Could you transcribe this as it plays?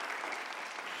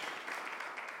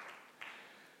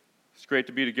great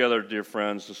to be together, dear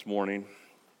friends, this morning.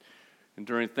 And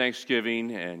during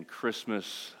Thanksgiving and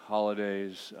Christmas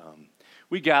holidays,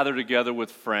 we gather together with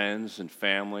friends and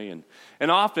family. And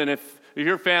often, if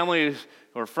your family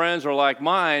or friends are like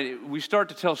mine, we start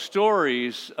to tell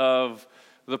stories of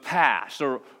the past,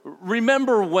 or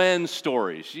remember when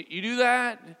stories. You do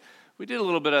that? We did a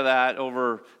little bit of that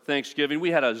over Thanksgiving.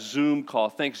 We had a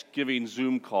Thanksgiving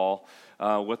Zoom call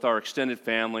with our extended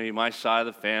family, my side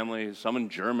of the family, some in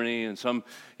Germany and some,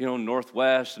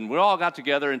 Northwest, and we all got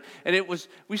together, and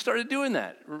we started doing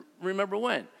that. Remember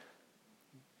when?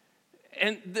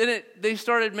 And then they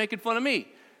started making fun of me.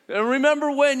 Remember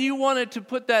when you wanted to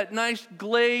put that nice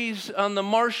glaze on the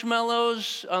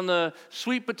marshmallows, on the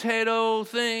sweet potato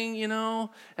thing,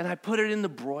 and I put it in the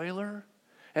broiler,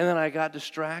 and then I got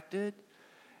distracted?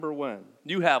 Remember when?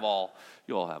 You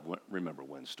all have remember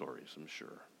when stories, I'm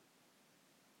sure.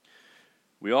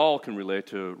 We all can relate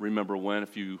to remember when a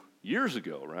few years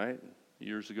ago, right?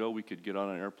 Years ago, we could get on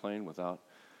an airplane without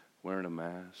wearing a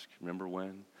mask. Remember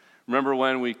when? Remember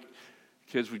when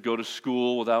kids would go to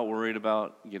school without worried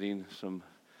about getting some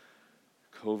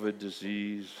COVID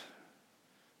disease?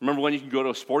 Remember when you could go to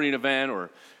a sporting event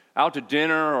or out to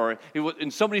dinner,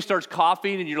 and somebody starts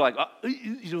coughing and you're like,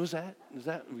 is that?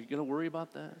 Are we going to worry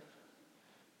about that?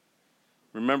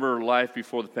 Remember life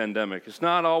before the pandemic. It's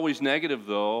not always negative,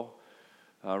 though.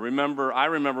 I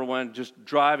remember when just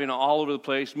driving all over the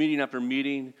place, meeting after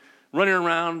meeting, running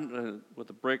around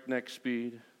with a breakneck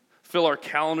speed, fill our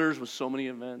calendars with so many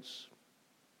events.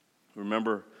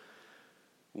 Remember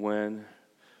when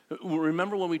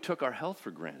we took our health for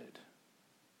granted.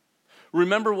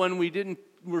 Remember when we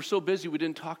were so busy we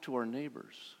didn't talk to our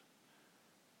neighbors.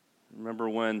 Remember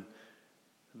when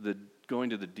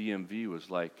going to the DMV was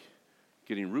like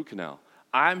getting root canal.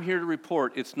 I'm here to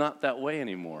report it's not that way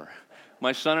anymore.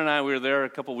 My son and I, we were there a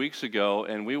couple weeks ago,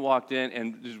 and we walked in,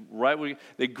 and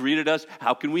they greeted us,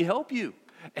 "How can we help you?"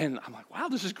 And I'm like, "Wow,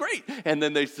 this is great." And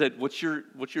then they said, what's your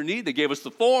need? They gave us the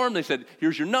form. They said,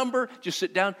 "Here's your number. Just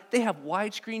sit down." They have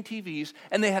widescreen TVs,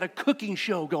 and they had a cooking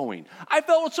show going. I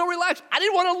felt so relaxed. I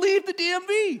didn't want to leave the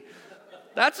DMV.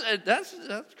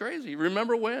 That's crazy.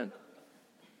 Remember when?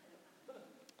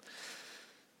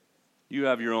 You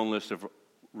have your own list of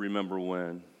remember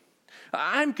when.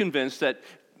 I'm convinced that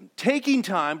taking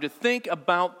time to think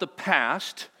about the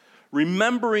past,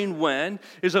 remembering when,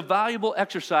 is a valuable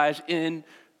exercise in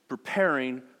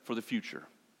preparing for the future.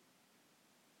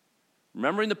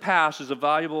 Remembering the past is a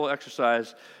valuable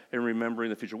exercise in remembering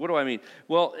the future. What do I mean?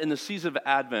 Well, in the season of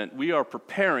Advent, we are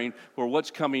preparing for what's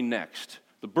coming next,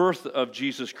 the birth of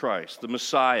Jesus Christ, the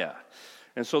Messiah.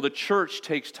 And so the church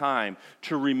takes time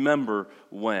to remember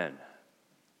when.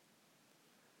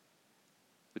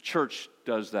 The church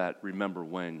does that remember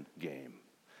when game.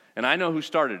 And I know who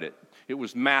started it. It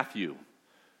was Matthew.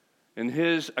 In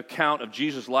his account of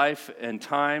Jesus' life and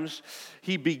times,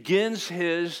 he begins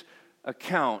his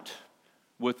account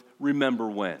with remember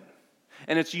when.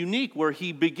 And it's unique where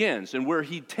he begins and where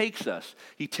he takes us.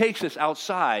 He takes us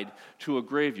outside to a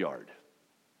graveyard.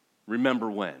 Remember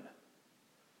when.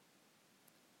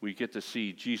 We get to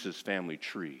see Jesus' family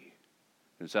tree.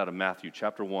 It's out of Matthew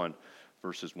chapter 1,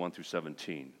 verses 1 through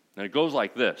 17. And it goes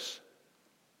like this.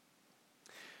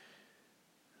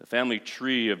 The family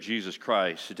tree of Jesus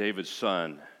Christ, David's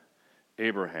son,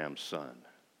 Abraham's son.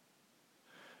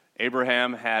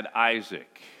 Abraham had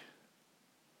Isaac.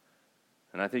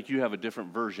 And I think you have a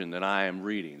different version than I am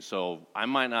reading. So I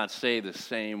might not say the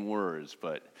same words,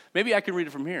 but maybe I can read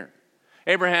it from here.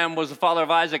 Abraham was the father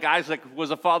of Isaac. Isaac was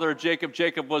the father of Jacob.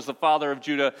 Jacob was the father of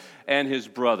Judah and his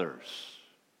brothers.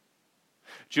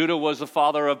 Judah was the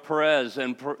father of Perez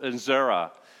and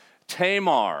Zerah.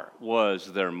 Tamar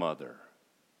was their mother.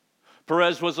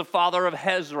 Perez was the father of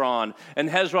Hezron, and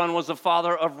Hezron was the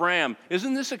father of Ram.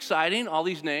 Isn't this exciting, all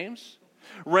these names?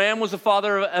 Ram was the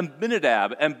father of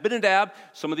Amminadab. Amminadab,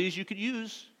 some of these you could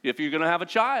use if you're going to have a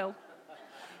child,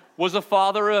 was the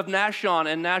father of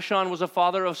Nahshon, and Nahshon was the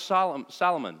father of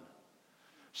Solomon.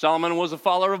 Solomon was the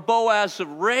father of Boaz.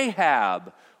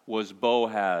 Rahab was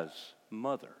Boaz's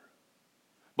mother.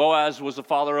 Boaz was the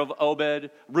father of Obed.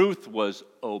 Ruth was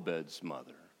Obed's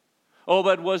mother.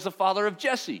 Obed was the father of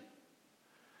Jesse.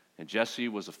 And Jesse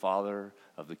was the father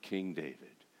of the King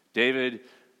David. David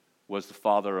was the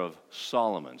father of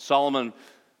Solomon. Solomon's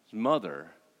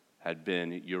mother had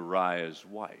been Uriah's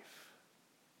wife.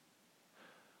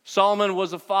 Solomon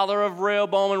was the father of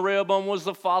Rehoboam, and Rehoboam was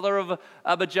the father of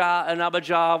Abijah, and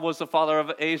Abijah was the father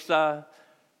of Asa.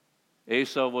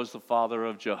 Asa was the father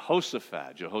of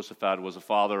Jehoshaphat. Jehoshaphat was the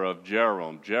father of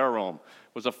Jeroboam. Jeroboam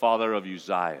was the father of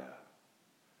Uzziah.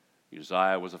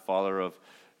 Uzziah was the father of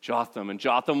Jotham. And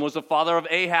Jotham was the father of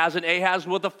Ahaz, and Ahaz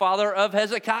was the father of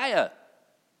Hezekiah.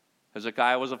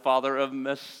 Hezekiah was the father of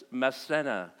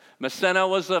Messena. Messena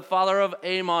was the father of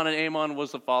Amon, and Amon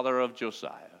was the father of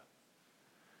Josiah.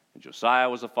 And Josiah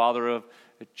was the father of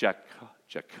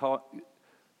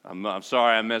I'm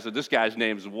sorry, I messed up. This guy's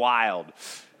name is wild.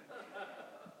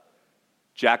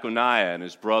 Jeconiah and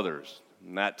his brothers.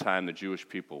 In that time, the Jewish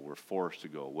people were forced to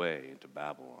go away into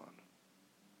Babylon.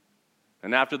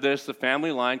 And after this, the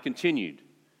family line continued.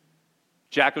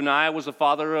 Jeconiah was the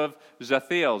father of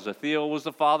Zethiel. Zethiel was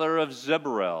the father of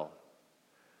Zebarel.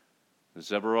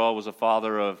 Zebarel was the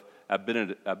father of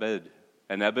Abed.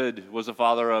 And Abed was the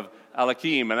father of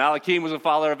Eliakim. And Eliakim was the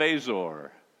father of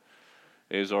Azor.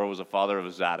 Azor was the father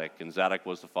of Zadok. And Zadok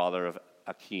was the father of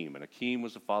Akim. And Akim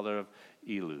was the father of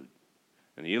Elud.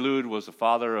 And Elud was the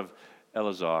father of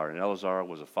Eleazar. And Eleazar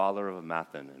was the father of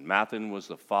Mathan. And Mathan was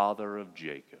the father of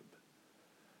Jacob.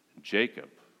 And Jacob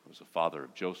was the father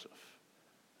of Joseph.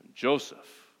 And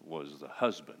Joseph was the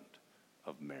husband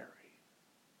of Mary.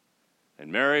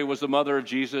 And Mary was the mother of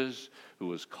Jesus, who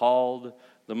was called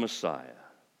the Messiah.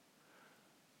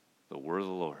 The word of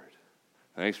the Lord.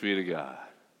 Thanks be to God.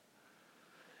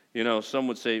 You know, some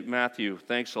would say, Matthew,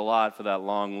 thanks a lot for that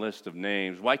long list of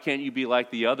names. Why can't you be like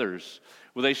the others?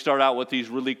 Well, they start out with these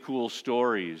really cool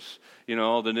stories, you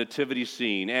know, the nativity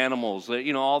scene, animals,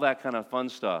 you know, all that kind of fun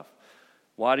stuff.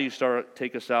 Why do you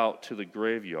take us out to the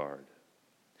graveyard?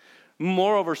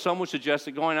 Moreover, some would suggest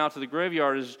that going out to the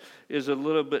graveyard is a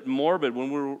little bit morbid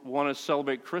when we want to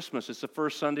celebrate Christmas. It's the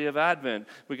first Sunday of Advent.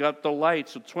 We got the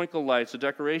lights, the twinkle lights, the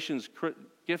decorations,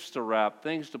 gifts to wrap,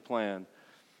 things to plan.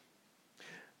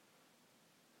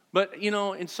 But, you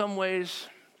know, in some ways,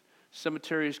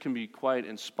 cemeteries can be quite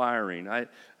inspiring. I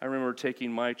remember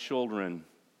taking my children,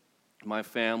 my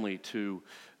family, to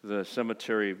the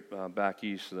cemetery back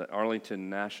east, the Arlington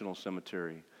National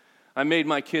Cemetery. I made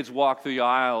my kids walk the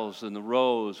aisles and the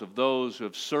rows of those who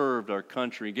have served our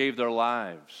country, gave their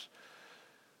lives.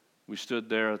 We stood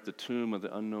there at the tomb of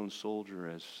the unknown soldier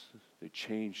as they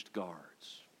changed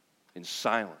guards in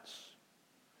silence.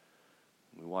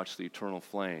 We watched the eternal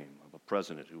flame of a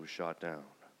president who was shot down.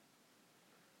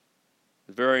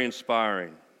 Very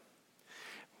inspiring.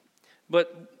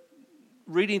 But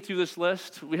reading through this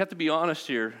list, we have to be honest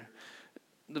here.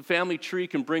 The family tree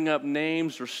can bring up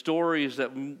names or stories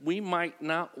that we might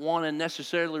not want to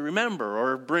necessarily remember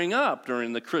or bring up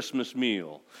during the Christmas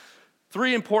meal.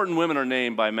 3 important women are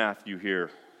named by Matthew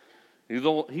here. He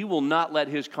will not let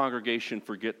his congregation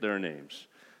forget their names.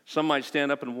 Some might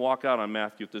stand up and walk out on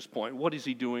Matthew at this point. What is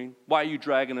he doing? Why are you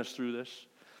dragging us through this?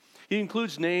 He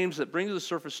includes names that bring to the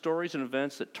surface stories and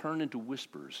events that turn into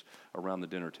whispers around the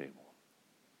dinner table.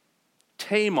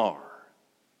 Tamar,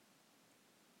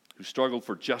 who struggled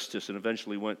for justice and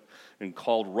eventually went and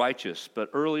called righteous, but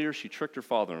earlier she tricked her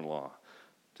father-in-law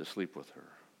to sleep with her.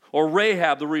 Or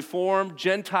Rahab, the reformed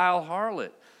Gentile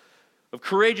harlot of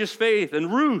courageous faith,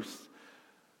 and Ruth,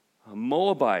 a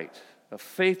Moabite, a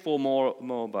faithful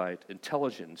Moabite,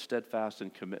 intelligent and steadfast in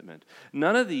commitment.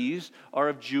 None of these are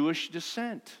of Jewish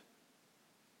descent.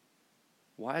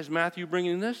 Why is Matthew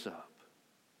bringing this up?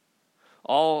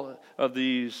 All of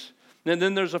these, and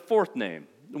then there's a 4th name,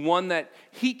 one that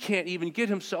he can't even get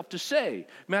himself to say.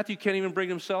 Matthew can't even bring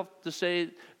himself to say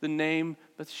the name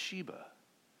Bathsheba.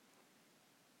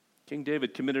 King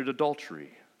David committed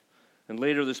adultery. And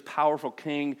later this powerful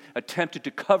king attempted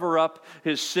to cover up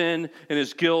his sin and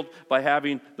his guilt by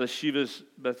having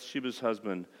Bathsheba's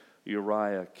husband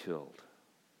Uriah killed.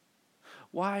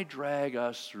 Why drag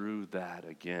us through that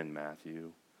again,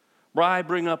 Matthew? Why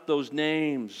bring up those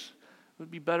names? It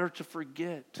would be better to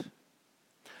forget.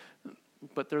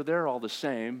 But they're there all the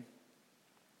same.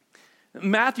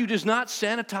 Matthew does not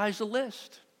sanitize the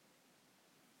list.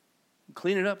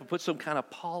 Clean it up and put some kind of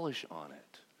polish on it.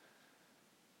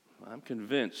 I'm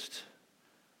convinced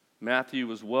Matthew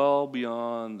was well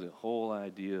beyond the whole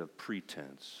idea of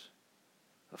pretense.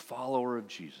 A follower of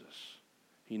Jesus.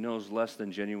 He knows less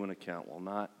than genuine account will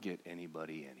not get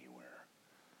anybody anywhere.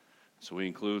 So he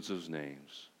includes those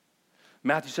names.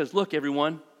 Matthew says, look,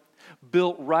 everyone,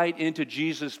 built right into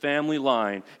Jesus' family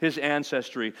line, his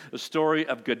ancestry, the story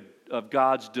of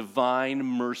God's divine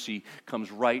mercy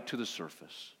comes right to the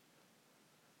surface.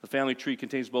 The family tree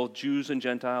contains both Jews and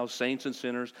Gentiles, saints and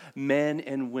sinners, men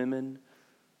and women.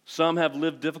 Some have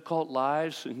lived difficult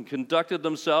lives and conducted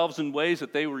themselves in ways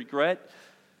that they regret,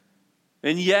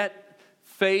 and yet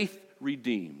faith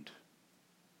redeemed.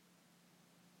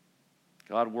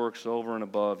 God works over and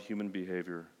above human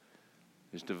behavior.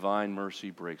 His divine mercy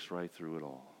breaks right through it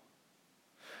all.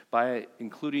 By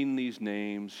including these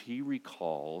names, he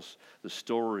recalls the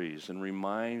stories and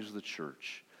reminds the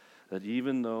church that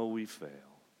even though we fail,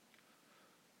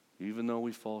 even though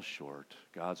we fall short,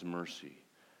 God's mercy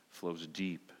flows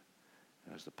deep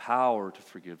and has the power to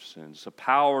forgive sins, the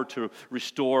power to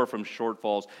restore from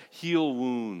shortfalls, heal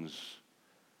wounds,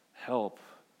 help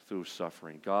through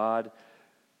suffering. God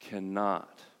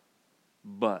cannot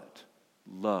but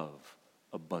love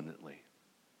abundantly.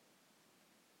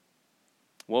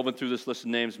 Woven through this list of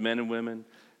names, men and women,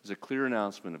 is a clear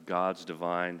announcement of God's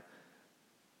divine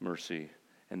mercy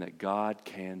and that God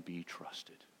can be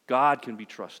trusted. God can be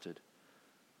trusted,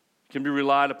 can be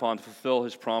relied upon to fulfill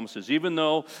his promises. Even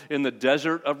though in the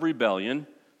desert of rebellion,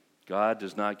 God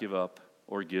does not give up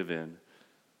or give in.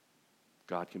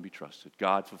 God can be trusted.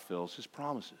 God fulfills his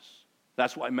promises.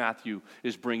 That's why Matthew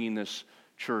is bringing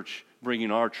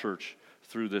our church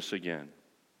through this again.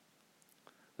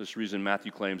 This reason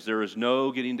Matthew claims there is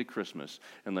no getting to Christmas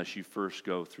unless you first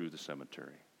go through the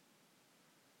cemetery.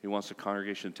 He wants the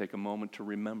congregation to take a moment to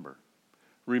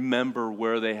remember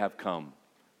where they have come,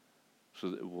 so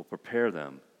that it will prepare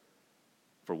them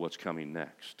for what's coming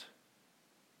next.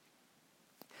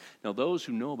 Now, those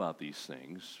who know about these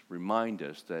things remind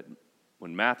us that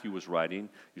when Matthew was writing,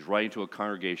 he's writing to a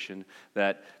congregation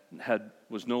that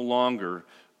was no longer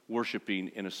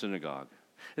worshiping in a synagogue.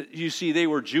 You see, they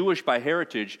were Jewish by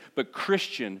heritage, but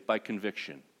Christian by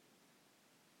conviction.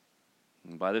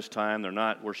 And by this time, they're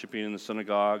not worshiping in the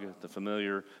synagogue, the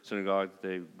familiar synagogue that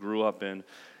they grew up in.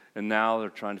 And now they're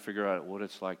trying to figure out what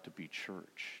it's like to be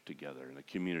church together in a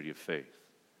community of faith.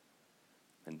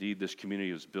 Indeed, this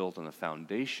community was built on the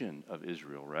foundation of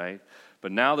Israel, right?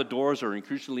 But now the doors are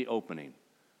increasingly opening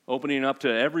up to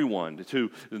everyone,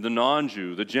 to the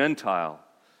non-Jew, the Gentile.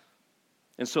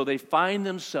 And so they find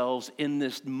themselves in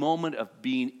this moment of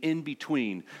being in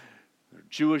between their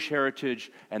Jewish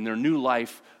heritage and their new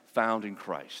life found in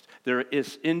Christ. There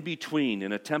is in between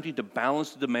in attempting to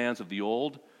balance the demands of the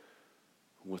old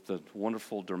with the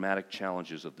wonderful dramatic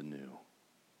challenges of the new.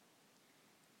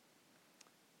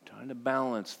 Trying to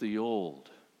balance the old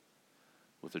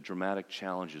with the dramatic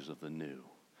challenges of the new.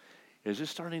 Is this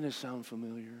starting to sound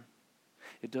familiar?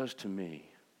 It does to me.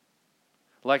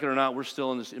 Like it or not, we're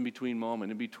still in this in-between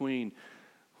moment, in between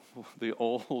the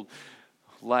old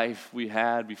life we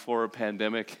had before a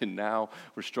pandemic, and now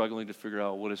we're struggling to figure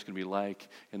out what it's going to be like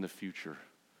in the future.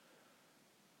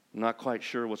 I'm not quite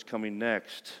sure what's coming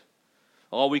next.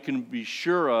 All we can be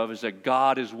sure of is that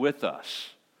God is with us,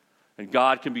 and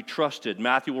God can be trusted.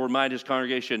 Matthew will remind his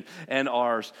congregation and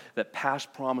ours that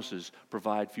past promises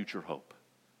provide future hope.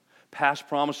 Past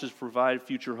promises provide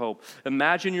future hope.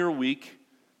 Imagine your week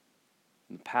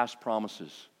and the past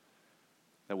promises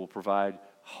that will provide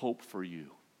hope for you.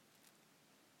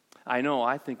 I know,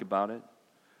 I think about it.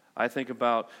 I think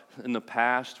about in the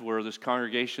past where this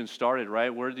congregation started,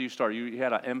 right? Where did you start? You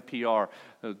had an MPR,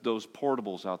 those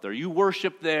portables out there. You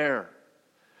worshiped there.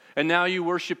 And now you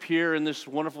worship here in this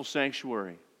wonderful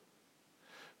sanctuary.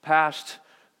 Past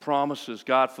promises,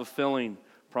 God fulfilling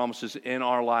promises in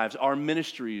our lives. Our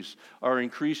ministries are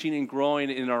increasing and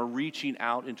growing and are reaching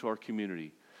out into our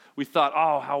community. We thought,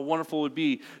 oh, how wonderful it would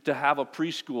be to have a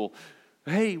preschool.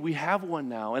 Hey, we have one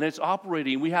now, and it's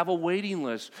operating. We have a waiting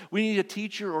list. We need a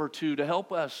teacher or two to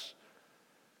help us.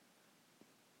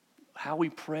 How we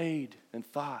prayed and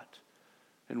thought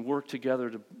and worked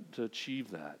together to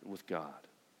achieve that with God.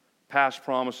 Past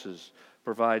promises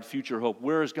provide future hope.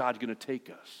 Where is God going to take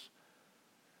us?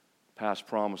 Past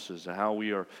promises and how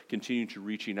we are continuing to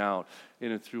reaching out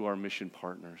in and through our mission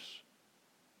partners.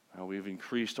 How we've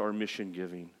increased our mission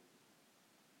giving.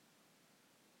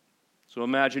 So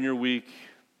imagine your week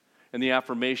and the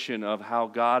affirmation of how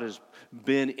God has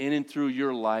been in and through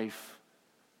your life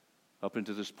up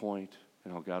until this point,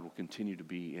 and how God will continue to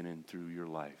be in and through your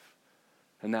life.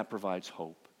 And that provides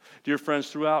hope. Dear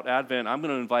friends, throughout Advent, I'm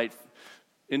going to invite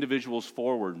individuals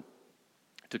forward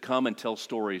to come and tell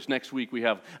stories. Next week, we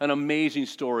have an amazing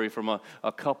story from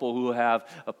a couple who have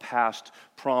a past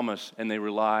promise and they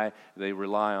rely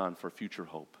on for future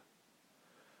hope.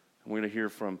 And we're going to hear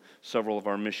from several of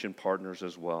our mission partners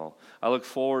as well. I look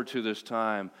forward to this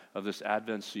time of this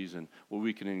Advent season where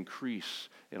we can increase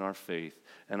in our faith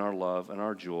and our love and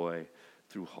our joy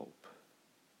through hope.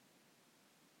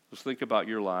 Just think about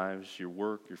your lives, your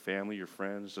work, your family, your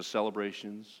friends, the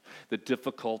celebrations, the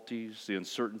difficulties, the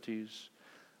uncertainties,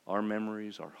 our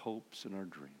memories, our hopes, and our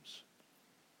dreams.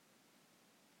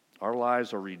 Our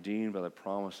lives are redeemed by the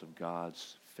promise of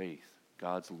God's faith,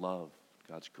 God's love,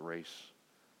 God's grace.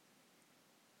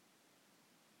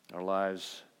 Our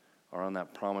lives are on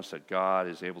that promise that God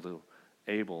is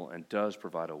able and does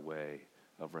provide a way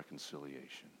of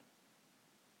reconciliation,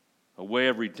 a way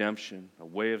of redemption, a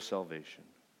way of salvation.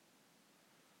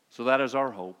 So that is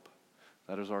our hope.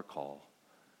 That is our call,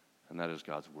 and that is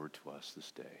God's word to us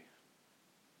this day.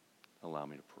 Allow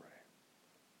me to pray.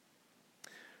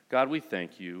 God, we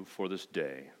thank you for this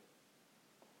day,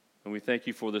 and we thank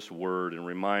you for this word and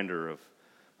reminder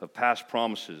of past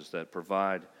promises that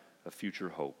provide a future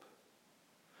hope.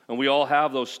 And we all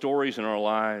have those stories in our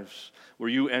lives where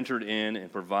you entered in and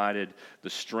provided the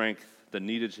strength, the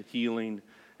needed healing,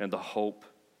 and the hope.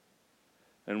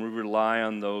 And we rely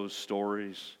on those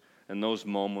stories and those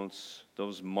moments,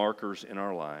 those markers in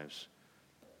our lives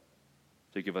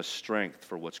to give us strength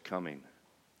for what's coming.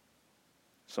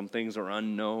 Some things are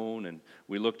unknown, and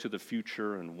we look to the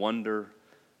future and wonder,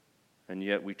 and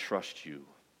yet we trust you.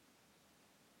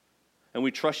 And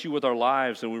we trust you with our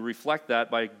lives, and we reflect that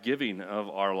by giving of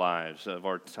our lives, of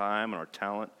our time and our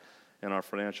talent and our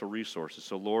financial resources.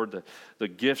 So, Lord, the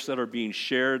gifts that are being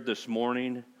shared this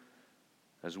morning,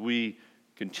 as we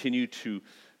continue to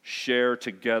share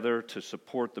together to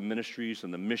support the ministries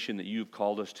and the mission that you've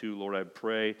called us to, Lord, I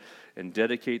pray and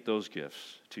dedicate those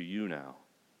gifts to you now.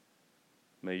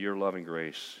 May your loving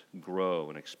grace grow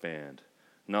and expand,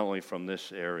 not only from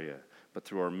this area, but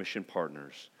through our mission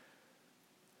partners,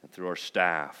 and through our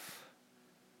staff,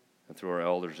 and through our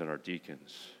elders and our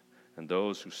deacons, and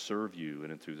those who serve you in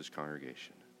and through this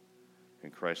congregation. In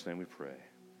Christ's name we pray.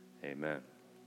 Amen.